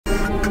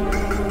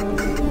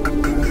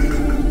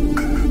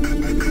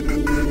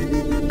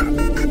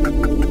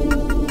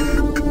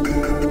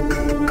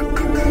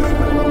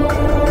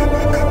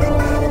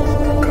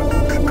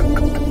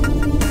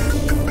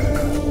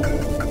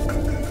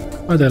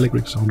Hi there, Lee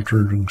Griggs, I'm a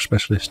drawing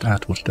specialist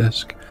at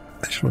Autodesk.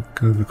 I just want to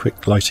go over a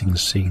quick lighting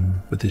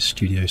scene with this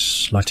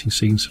studio's lighting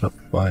scene set up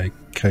by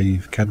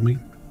Cave Academy.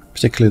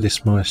 Particularly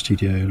this Maya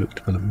Studio look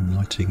development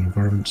lighting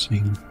environment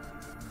scene,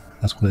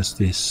 as well as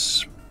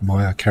this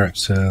Maya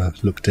character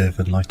look dev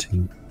and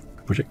lighting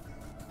project.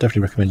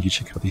 Definitely recommend you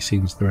check out these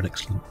scenes, they're an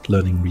excellent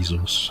learning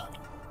resource.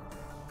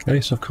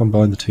 Okay, so I've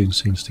combined the two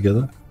scenes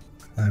together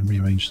and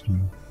rearranged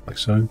them like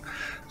so.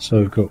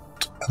 So I've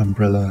got an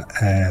umbrella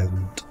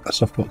and a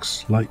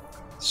softbox light.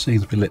 The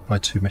scene's been lit by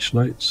two mesh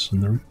lights on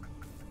the roof.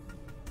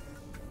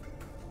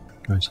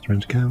 Going to the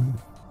render cam.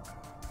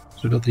 So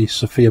we've got the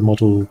Sophia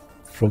model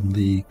from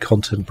the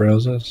content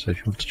browser, so if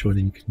you want to join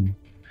in, you can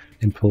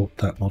import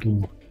that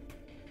model.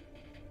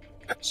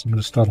 So I'm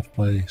going to start off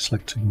by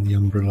selecting the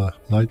umbrella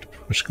light,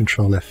 push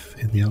Ctrl F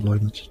in the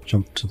outline to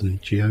jump to the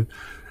geo,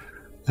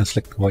 and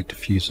select the white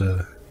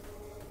diffuser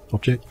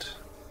object,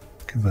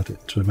 convert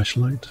it to a mesh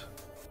light.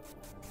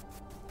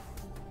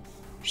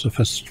 So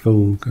first of all,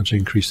 I'm going to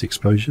increase the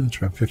exposure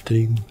to around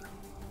 15. You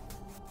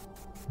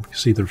can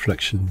see the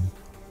reflection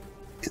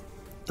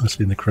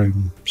nicely in the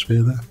chrome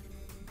sphere there.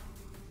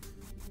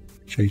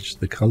 Change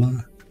the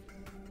colour.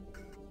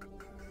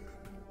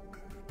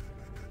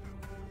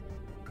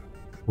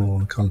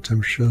 For colour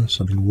temperature,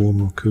 something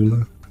warmer or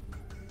cooler.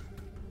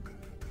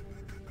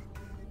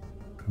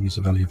 Use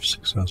a value of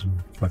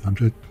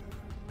 6500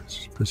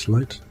 for this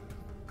light.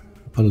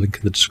 I'll put a link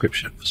in the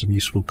description for some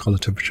useful colour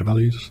temperature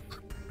values.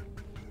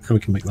 And we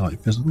can make the light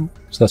visible.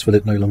 So that's with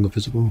it no longer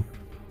visible.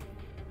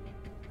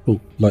 Oh,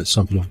 light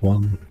sample of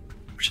 1,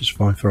 which is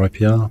fine for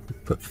IPR,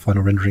 but for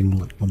final rendering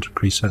I want to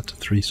increase that to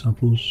 3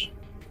 samples.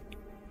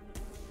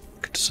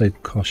 Good to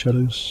save car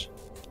shadows.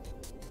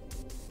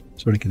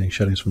 So we're getting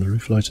shadows from the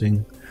roof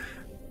lighting.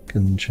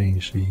 Can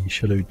change the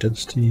shadow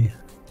density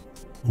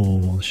or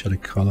the shadow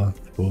colour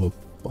for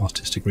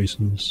artistic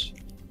reasons.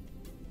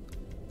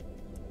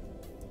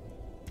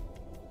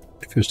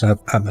 If you was to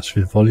have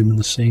atmosphere volume in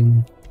the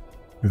scene,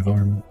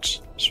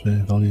 environment,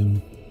 sphere volume,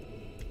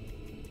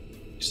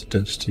 use the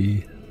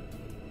density.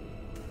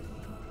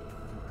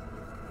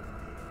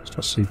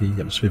 Start to see the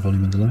atmosphere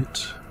volume in the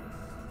light.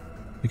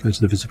 If we go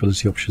to the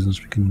visibility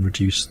options, we can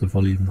reduce the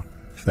volume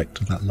effect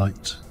of that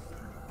light.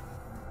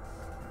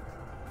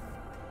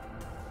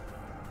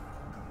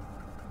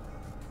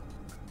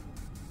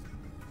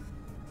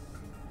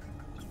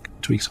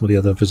 Tweak some of the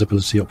other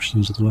visibility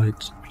options of the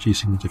light,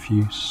 reducing the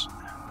diffuse.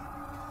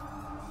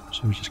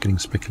 So we're just getting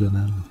specular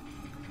now.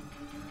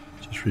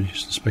 Just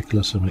reduce the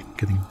specular so we're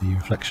getting the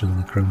reflection in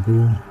the chrome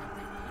ball.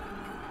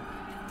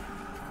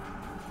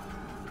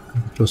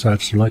 And plus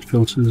add some light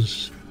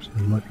filters,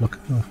 so light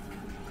blocker.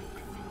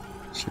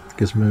 Select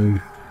the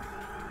gizmo,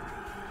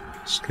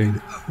 scale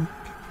it up.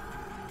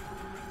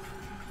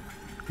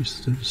 Increase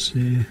the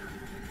density.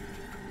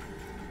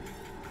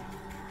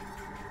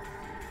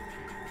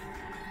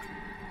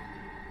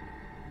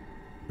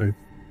 So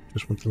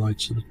just want the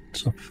lights at the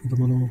top of the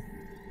model.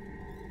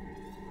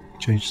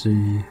 Change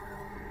the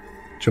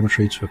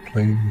geometry to a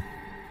plane.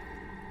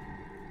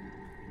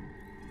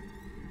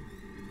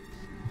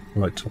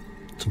 Right top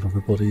of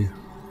the body.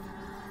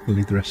 We'll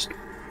leave the rest.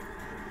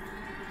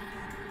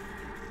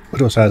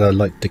 We'll also add a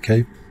light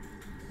decay.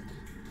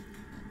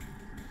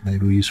 Maybe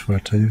we'll use for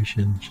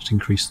attenuation, just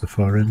increase the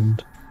far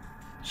end.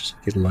 Just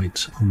get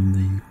light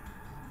on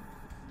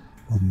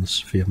the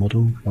sphere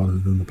model rather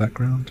than the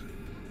background.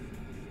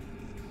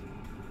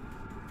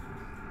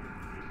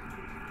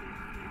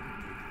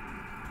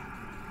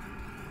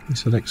 Okay,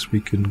 so next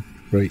we can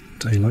create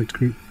a light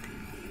group.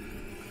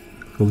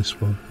 Call this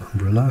one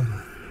umbrella.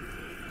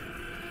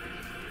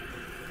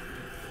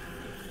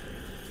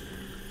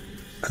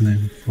 And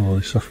then for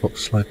the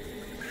softbox light,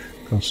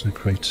 we can also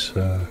create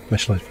a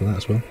mesh light for that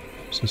as well.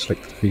 So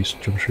select the diffuse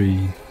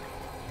geometry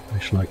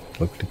mesh light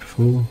like we did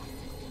before.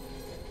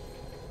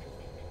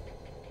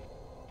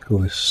 Call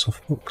this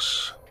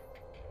softbox.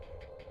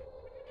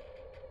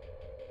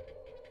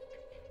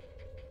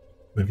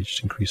 Maybe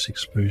just increase the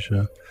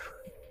exposure,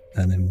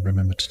 and then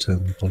remember to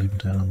turn the volume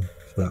down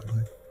for that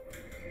light.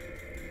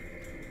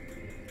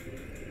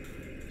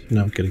 So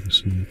now we're getting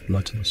some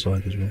light on the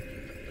side as well.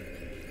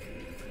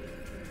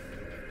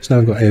 So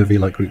now we've got AOV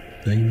light group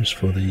names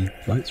for the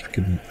lights. We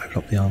can open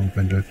up the Arnold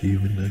render view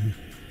window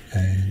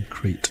and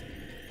create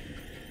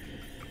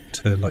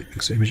a light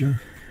mix imager.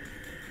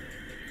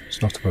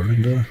 Start of our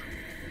render.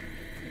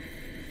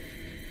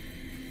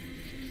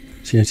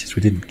 So you notice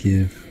we didn't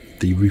give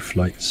the roof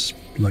lights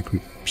light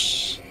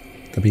groups.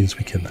 That means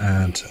we can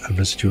add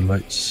residual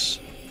lights,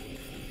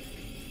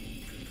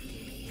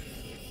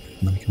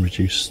 and then we can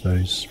reduce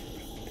those.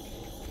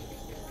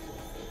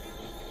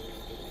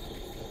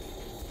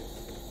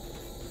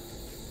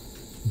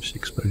 Reduce the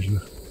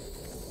exposure,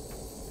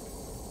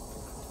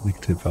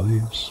 negative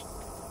values,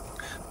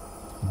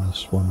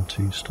 -1,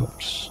 2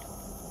 stops,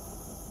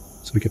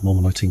 so we get more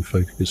lighting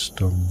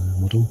focused on the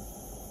model.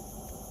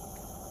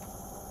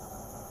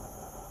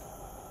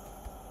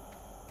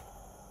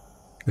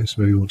 Okay,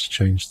 so maybe we want to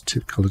change the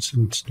tip colour to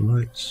the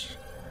lights.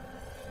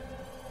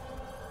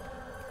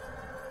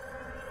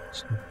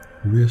 So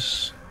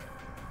this.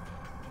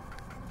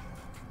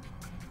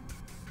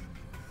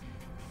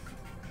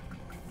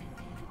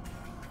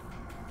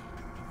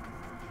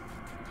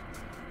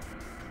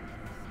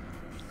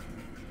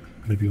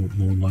 Maybe you want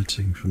more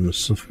lighting from the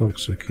softbox,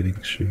 so we can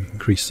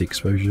increase the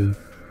exposure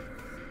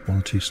 1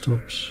 or 2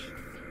 stops,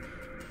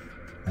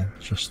 and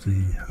just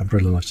the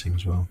umbrella lighting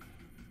as well.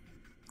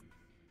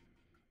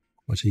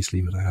 Quite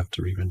easily when I have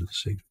to re-render the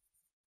scene.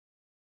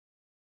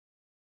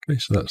 Okay,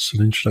 so that's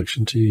an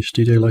introduction to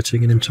studio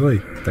lighting in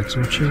MtoA. Thanks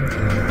for watching,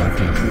 and bye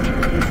for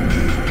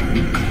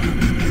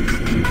now.